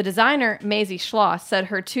 The designer, Maisie Schloss, said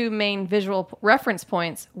her 2 main visual reference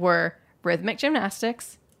points were rhythmic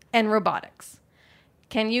gymnastics and robotics.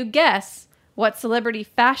 Can you guess what celebrity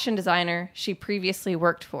fashion designer she previously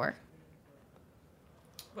worked for?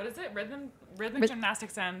 What is it? Rhythmic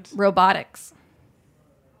gymnastics and Robotics.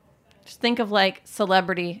 Just think of like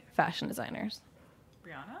celebrity fashion designers.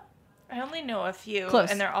 Rihanna? I only know a few,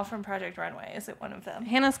 Close. and they're all from Project Runway. Is it one of them?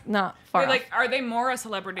 Hannah's not far Wait, off. like, are they more a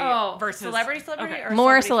celebrity versus celebrity, Okay. or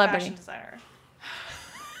More celebrity celebrity. fashion designer?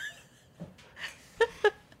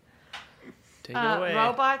 Take it away.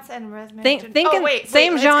 Robots and rhythmic. Think wait,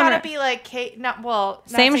 same it's genre. gotta be like Kate. Not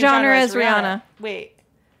Same genre as Rihanna. Wait.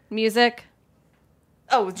 Music.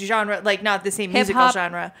 Oh, genre, like not the same musical Hip-hop.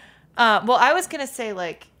 genre. Well, I was gonna say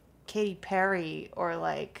like Katy Perry or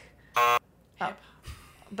like.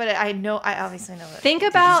 But I obviously know that. Think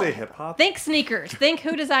about. say hip-hop? Think sneakers. Think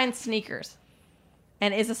who designs sneakers,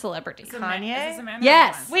 and is a celebrity. Kanye? Is this a man or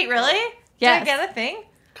Yes. a woman? Wait, really? Yes. Did I get a thing?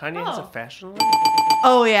 Kanye has a fashion line?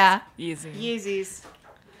 Oh yeah. Easy. Yeezys.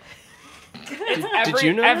 Did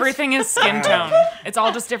you know this? Everything is skin tone. It's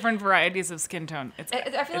all just different varieties of skin tone.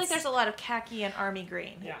 I feel like there's a lot of khaki and army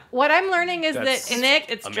green. Yeah. What I'm learning is That's that Nick,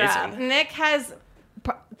 It's amazing. drab. Nick has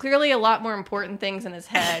clearly a lot more important things in his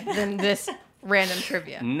head than this random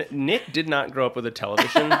trivia. Nick did not grow up with a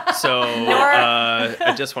television, so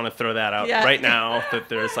I just want to throw that out Yeah. right now that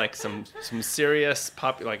there's like some serious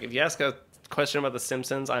like if you ask a question about The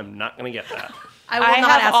Simpsons, I'm not going to get that. I will I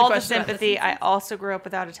not have ask all a the question about sympathy. this. I also grew up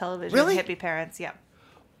without a television. Really? Hippie parents. Yeah.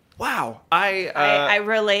 Wow. I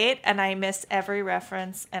relate, and I miss every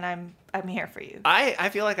reference, and I'm here for you. I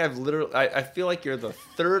feel like I feel like you're the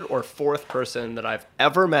third or fourth person that I've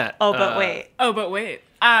ever met. Oh, but wait.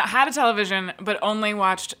 Had a television, but only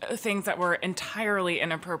watched things that were entirely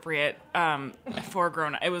inappropriate for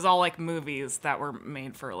grown. It was all like movies that were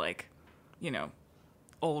made for like,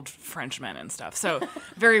 old Frenchmen and stuff. So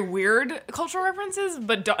very weird cultural references,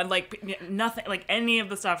 but nothing like any of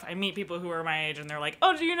the stuff. I meet people who are my age, and they're like,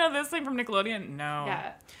 "Oh, do you know this thing from Nickelodeon?" No.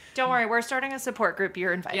 Yeah. Don't worry, we're starting a support group.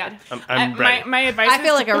 You're invited. Yeah. I'm ready. My advice. I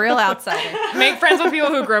feel like a real outsider. Make friends with people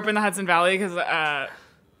who grew up in the Hudson Valley, because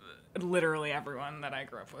literally everyone that I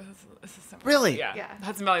grew up with is similar. Really? Yeah.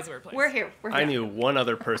 Hudson Valley's a weird place. We're here. I knew one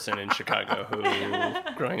other person in Chicago who,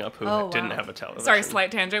 growing up, didn't have a television. Sorry,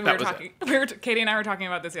 slight tangent. Katie and I were talking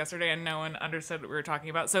about this yesterday, and no one understood what we were talking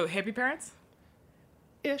about. So, hippie parents?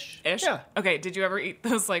 Ish. Yeah. Okay, did you ever eat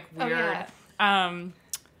those, like, weird,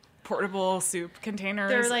 portable soup containers?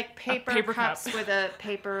 They're like paper cups with a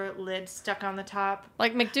paper lid stuck on the top.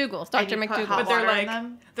 Like McDougal's, Dr. McDougal. But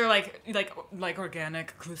they're like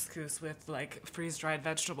organic couscous with like freeze-dried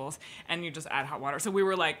vegetables, and you just add hot water. So we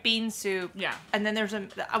were like bean soup. Yeah. And then there's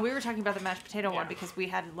we were talking about the mashed potato one because we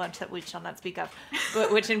had lunch that we shall not speak of,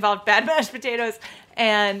 but which involved bad mashed potatoes,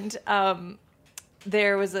 and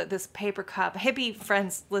there was this paper cup. Hippie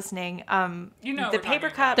friends listening, the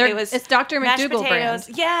paper cup. It's Dr. mashed McDougal potatoes.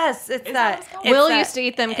 brand. Yes, it's that. Will used to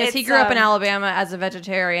eat them because he grew up in Alabama as a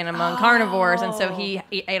vegetarian among carnivores, and so he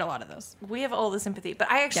ate a lot of those. We have all the sympathy,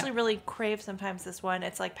 but I actually really crave sometimes this one.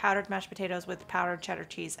 It's like powdered mashed potatoes with powdered cheddar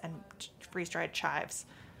cheese and freeze-dried chives.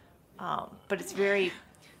 But it's very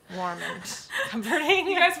warm and comforting.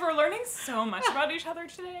 You guys were learning so much about each other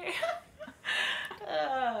today.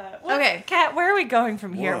 Okay, Kat, where are we going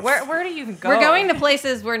from here? Where do you even go? We're going to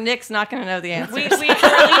places where Nick's not going to know the answer. We're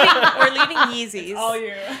leaving Yeezys. All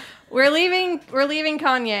you. We're leaving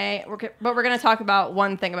Kanye, but we're going to talk about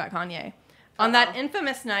one thing about Kanye. On that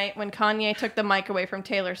infamous night when Kanye took the mic away from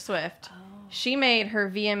Taylor Swift, she made her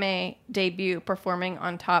VMA debut performing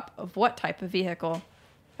on top of what type of vehicle?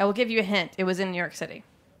 I will give you a hint. It was in New York City.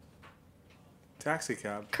 Taxi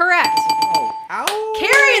cab. Correct. Oh, ow.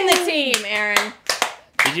 Carrying the team, Aaron.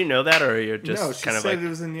 Did you know that, or you're just no, she kind of said like... it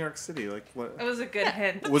was in New York City. Like what? It was a good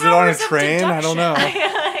hint. Was it on a train? I don't know.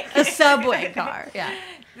 A subway car. Yeah.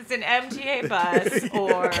 It's an MTA bus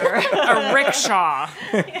or a rickshaw.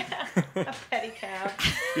 A pedicab.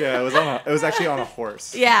 Yeah, it was actually on a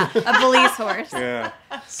horse. Yeah, a police horse. Yeah.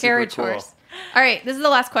 Carriage cool. horse. All right, this is the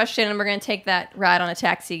last question, and we're going to take that ride on a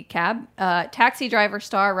taxi cab. Taxi driver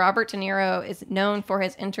star Robert De Niro is known for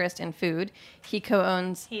his interest in food. He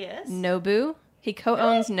co-owns Nobu. He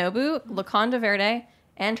co-owns Nobu, Laconda Verde,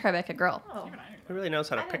 and Tribeca Grill. Oh. He really knows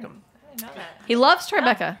how to pick them. I didn't know that. He loves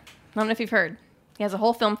Tribeca. I don't know if you've heard. He has a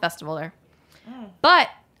whole film festival there. But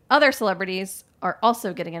other celebrities are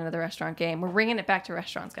also getting into the restaurant game. We're bringing it back to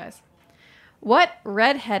restaurants, guys. What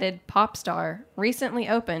red-headed pop star recently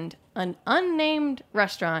opened an unnamed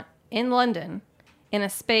restaurant in London in a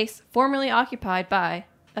space formerly occupied by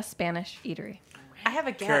a Spanish eatery? I have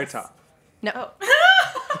a guess. Carrot Top. No.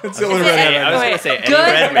 It's the only redhead. I was going to say Eddie Good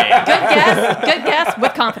Redmayne. Good guess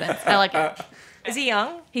with confidence. I like it. Is he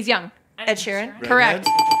young? He's young. Ed Sheeran? Correct.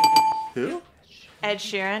 Who? Ed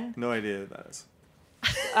Sheeran? No idea who that is.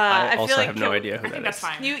 I also have no idea who that is. That's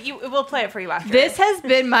fine. We'll play it for you after. This has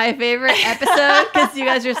been my favorite episode because you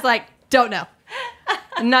guys are just like, don't know.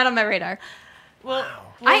 Not on my radar. We'll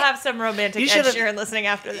have some romantic Ed Sheeran listening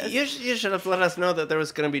after this. You should have let us know that there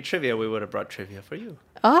was going to be trivia. We would have brought trivia for you.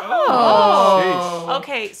 Oh.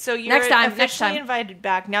 Okay, so you're Next time. officially invited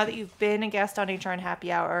back. Now that you've been a guest on HR and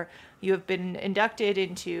Happy Hour, you have been inducted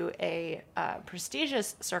into a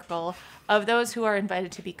prestigious circle of those who are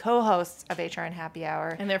invited to be co-hosts of HR and Happy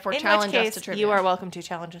Hour. And therefore in challenge which case, us to trivia. you are welcome to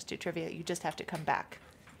challenge us to trivia. You just have to come back.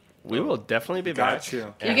 We will definitely be back. Got you.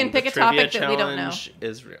 You can And pick the a topic trivia that we don't know. challenge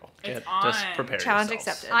is real. It's Just on. prepare Challenge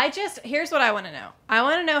yourselves. accepted. Here's what I want to know. I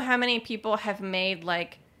want to know how many people have made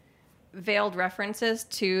like veiled references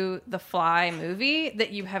to the Fly movie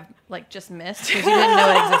that you have like just missed because you didn't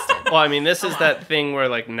know it existed. Well, I mean, this is that thing where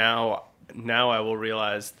like now I will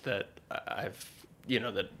realize that I've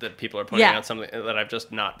that people are pointing out something that I've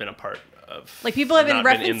just not been a part of. Like people have been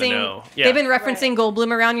not in the referencing, know. they've been referencing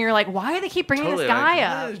Goldblum around, and you're like, why do they keep bringing Totally, this guy like,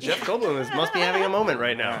 up? yeah, Jeff Goldblum must be having a moment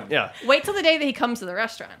right now. Yeah. Wait till the day that he comes to the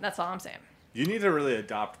restaurant. That's all I'm saying. You need to really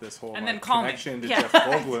adopt this whole And then call me. connection to Yeah. Jeff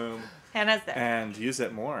Goldblum Hannah's there. and use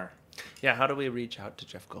it more. Yeah. How do we reach out to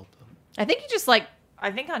Jeff Goldblum? I think you just like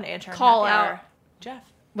I think on HR and call Happy out Hour, Jeff.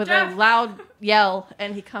 with a loud yell,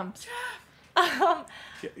 and he comes.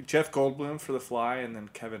 Jeff Goldblum for The Fly, and then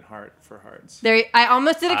Kevin Hart for Hearts. I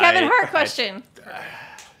almost did a Kevin Hart question.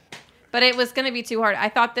 But it was going to be too hard. I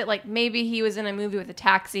thought that like maybe he was in a movie with a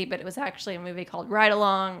taxi, but it was actually a movie called Ride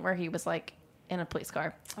Along where he was like in a police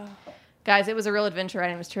car. Oh. Guys, it was a real adventure.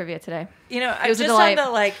 I was trivia today. You know, I was just on the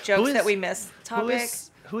like jokes that we missed topic.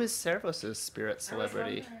 Who is Servos' spirit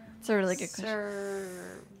celebrity? It's a really good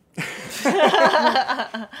question.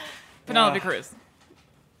 Penelope Cruz.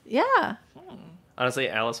 Yeah. Honestly,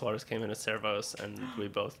 Alice Waters came in as Servos, and we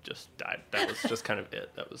both just died. That was just kind of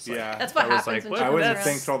it. That was like, yeah. That's what happens. I would have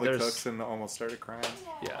thanked all the cooks and almost started crying.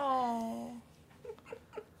 Yeah. Oh.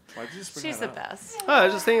 Why'd you just bring She's that the up? best. Oh, I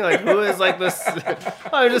was just thinking, like, who is like this?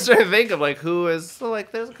 I was just trying to think of like who is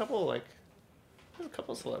like. There's a couple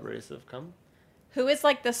celebrities that have come. Who is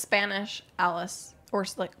like the Spanish Alice or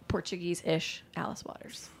like Portuguese-ish Alice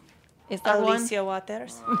Waters? Is there Alicia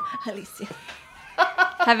Waters. Alicia.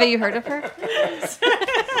 Have you heard of her?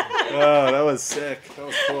 Oh, that was sick. That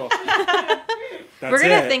was cool. We're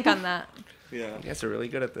gonna think on that. Yeah, you guys are really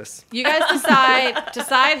good at this. You guys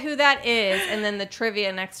decide who that is, and then the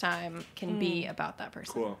trivia next time can be about that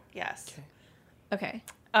person. Cool. Yes. Okay.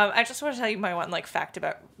 I just want to tell you my one like fact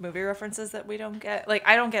about movie references that we don't get. Like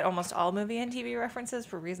I don't get almost all movie and TV references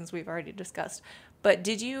for reasons we've already discussed. But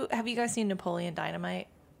have you guys seen Napoleon Dynamite?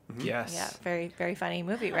 Mm-hmm. Yes. Yeah, very very funny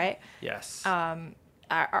movie, right? Yes.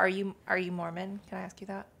 Are you Mormon? Can I ask you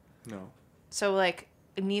that? No. So like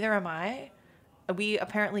neither am I. We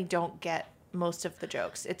apparently don't get most of the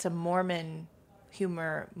jokes. It's a Mormon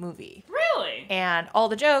humor movie. Really? And all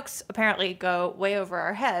the jokes apparently go way over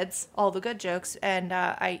our heads, all the good jokes. And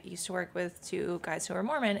I used to work with two guys who are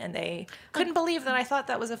Mormon, and they couldn't believe that I thought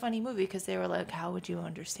that was a funny movie because they were like, how would you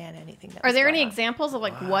understand anything that Are there any on? examples of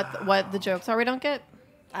like what the jokes are we don't get?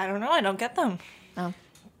 I don't know. I don't get them. Oh.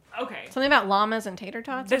 Okay. Something about llamas and tater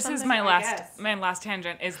tots. This is my last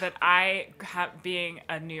tangent. Is that I, being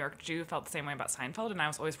a New York Jew, felt the same way about Seinfeld, and I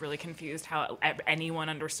was always really confused how anyone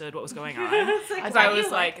understood what was going on. Because I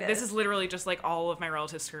was like, this is literally just like all of my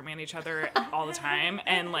relatives screaming at each other all the time,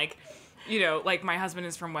 and like, you know, like my husband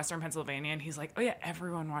is from Western Pennsylvania, and he's like, oh yeah,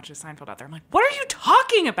 everyone watches Seinfeld out there. I'm like, what are you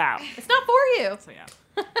talking about? It's not for you. So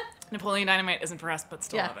yeah, Napoleon Dynamite isn't for us, but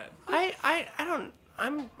still love it. I don't.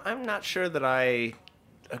 I'm not sure that I.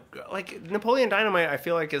 Like Napoleon Dynamite, I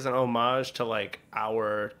feel like is an homage to like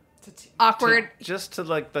our awkward, just to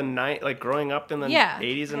like the night, like growing up in the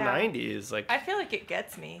 80s and 90s. Like I feel like it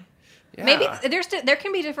gets me. Yeah. Maybe there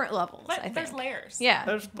can be different levels. I think there's layers. Yeah,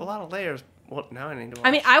 there's a lot of layers. Well, now I need to watch.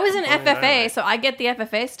 I mean, I was in Napoleon FFA, Dynamite. so I get the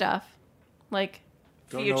FFA stuff, like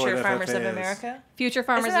Future Farmers of America. Future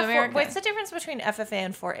Farmers of America. What's the difference between FFA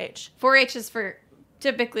and 4-H? 4-H is for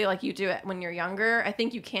typically like you do it when you're younger. I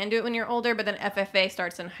think you can do it when you're older, but then FFA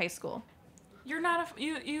starts in high school. You're not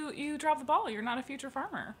you drop the ball. You're not a future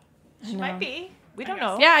farmer. She might be. We don't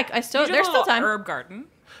know. Yeah, I still there's still time. Herb garden.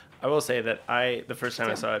 I will say that the first time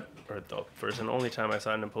I saw it, or the first and only time I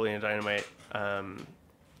saw Napoleon Dynamite,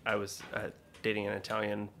 I was dating an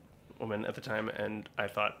Italian woman at the time, and I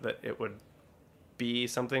thought that it would be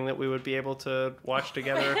something that we would be able to watch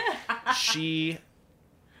together. She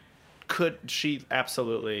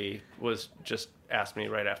absolutely was just asked me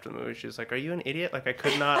right after the movie. She was like, "Are you an idiot?" Like I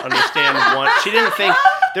could not understand one. She didn't think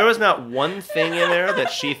there was not one thing in there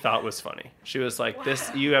that she thought was funny. She was like,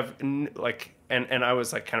 "This you have like." And I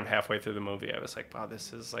was like kind of halfway through the movie. I was like, wow,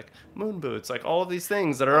 this is like moon boots, like all of these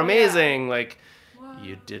things that are amazing. Yeah. Like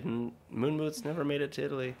you didn't, moon boots never made it to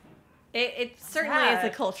Italy. It certainly is a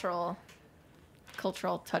cultural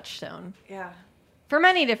touchstone. Yeah. For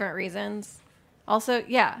many different reasons. Also,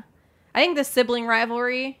 yeah. I think the sibling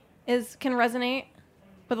rivalry can resonate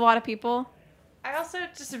with a lot of people. I also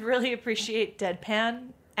just really appreciate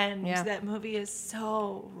deadpan, and that movie is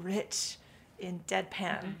so rich in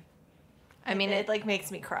deadpan. Mm-hmm. I mean, it like makes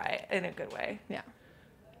me cry in a good way. Yeah.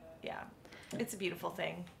 Yeah. It's a beautiful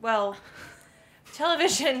thing. Well,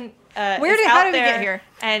 television how is did out we there, get here?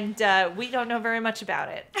 And we don't know very much about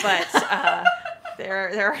it, but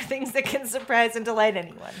there are things that can surprise and delight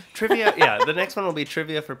anyone. Trivia, yeah. The next one will be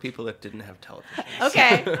trivia for people that didn't have television.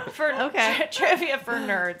 Okay. Trivia for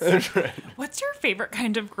nerds. That's right. What's your favorite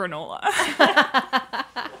kind of granola?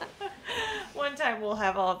 One time we'll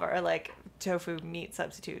have all of our like tofu meat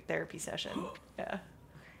substitute therapy session. Yeah.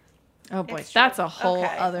 Oh boy, that's a whole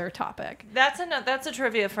other topic. That's a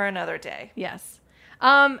trivia for another day. Yes.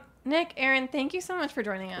 Nick, Aaron, thank you so much for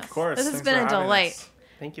joining us. Of course. This has been a delight.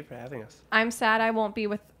 Thank you for having us. I'm sad I won't be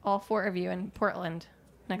with all four of you in Portland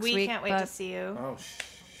next week. We can't wait to see you. Oh,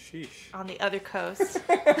 sheesh. On the other coast.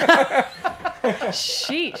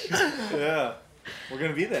 Sheesh. Yeah. We're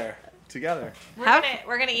going to be there together.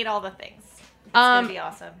 We're gonna eat all the things. It's going to be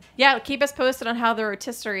awesome. Yeah, keep us posted on how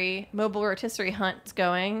the mobile rotisserie hunt's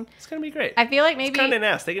going. It's going to be great. I feel like maybe It's Condé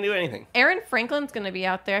Nast. They can do anything. Aaron Franklin's going to be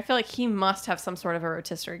out there. I feel like he must have some sort of a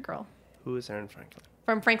rotisserie grill. Who is Aaron Franklin?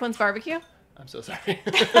 From Franklin's Barbecue? I'm so sorry.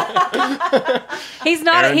 He's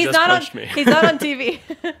not. Aaron He's just not on. punched me. He's not on TV.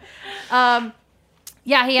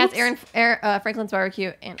 Yeah, he has Franklin's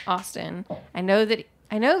Barbecue in Austin. I know that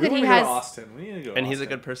We he want to has. go to Austin. We need to go. And to he's a Austin.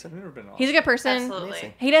 good person. We've never been to Austin. He's a good person.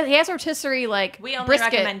 Absolutely. He has rotisserie We only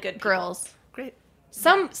brisket recommend good people. grills. Great.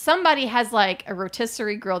 Somebody has like a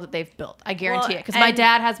rotisserie grill that they've built. I guarantee it because my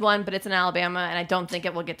dad has one, but it's in Alabama, and I don't think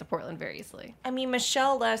it will get to Portland very easily. I mean,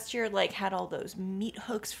 Michelle last year had all those meat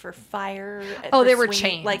hooks for fire. Oh, for there were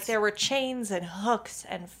swinging. chains. There were chains and hooks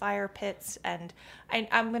and fire pits, and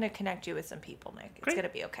I'm going to connect you with some people, Nick. It's going to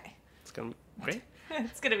be okay. It's going to be great.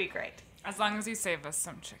 It's going to be great. As long as you save us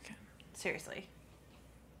some chicken. Seriously.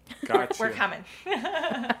 Gotcha. We're coming.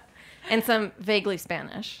 And some vaguely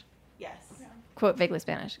Spanish. Yes. Quote vaguely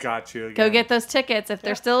Spanish. Got you again. Go get those tickets if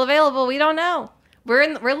they're still available. We don't know.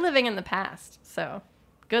 We're living in the past, so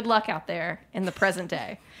good luck out there in the present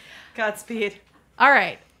day. Godspeed. All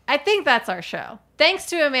right, I think that's our show. Thanks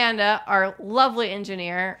to Amanda, our lovely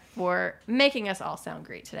engineer, for making us all sound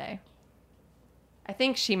great today. I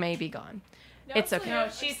think she may be gone. It's okay. No,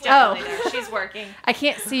 she's definitely there. She's working. I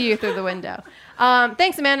can't see you through the window.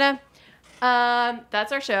 Thanks, Amanda.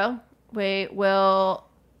 That's our show. We will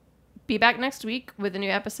be back next week with a new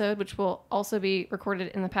episode, which will also be recorded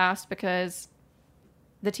in the past because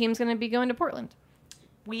the team's going to be going to Portland.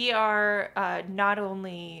 We are not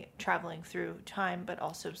only traveling through time, but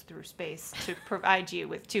also through space to provide you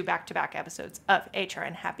with 2 back-to-back episodes of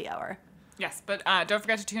HRN Happy Hour. Yes, but don't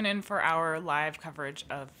forget to tune in for our live coverage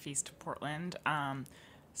of Feast Portland,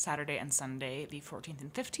 Saturday and Sunday, the 14th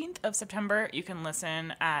and 15th of September. You can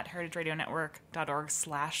listen at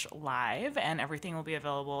heritageradionetwork.org/live, and everything will be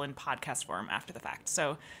available in podcast form after the fact.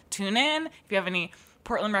 So tune in. If you have any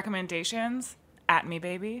Portland recommendations, at me,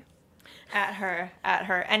 baby. At her.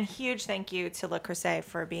 And huge thank you to Le Creuset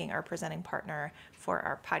for being our presenting partner for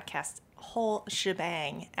our podcast whole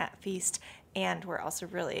shebang at Feast. And we're also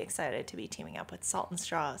really excited to be teaming up with Salt and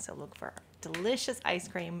Straw. So look for delicious ice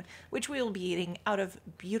cream, which we will be eating out of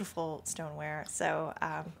beautiful stoneware. So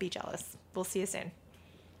be jealous. We'll see you soon.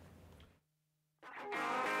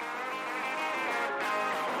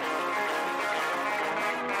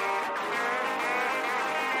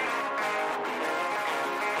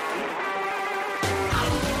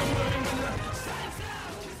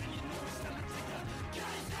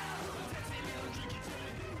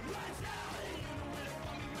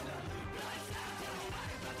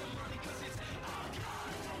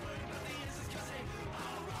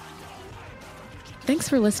 Thanks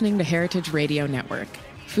for listening to Heritage Radio Network,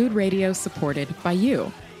 food radio supported by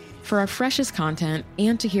you. For our freshest content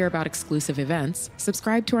and to hear about exclusive events,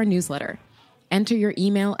 subscribe to our newsletter. Enter your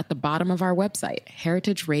email at the bottom of our website,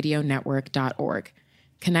 heritageradionetwork.org.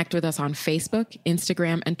 Connect with us on Facebook,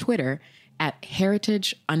 Instagram, and Twitter at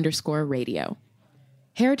heritage_radio.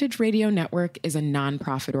 Heritage Radio Network is a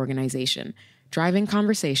nonprofit organization driving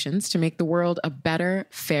conversations to make the world a better,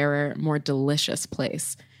 fairer, more delicious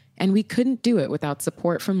place. And we couldn't do it without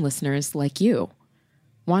support from listeners like you.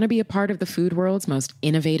 Want to be a part of the food world's most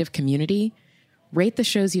innovative community? Rate the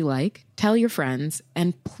shows you like, tell your friends,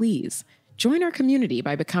 and please join our community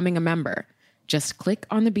by becoming a member. Just click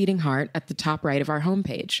on the beating heart at the top right of our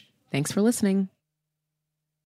homepage. Thanks for listening.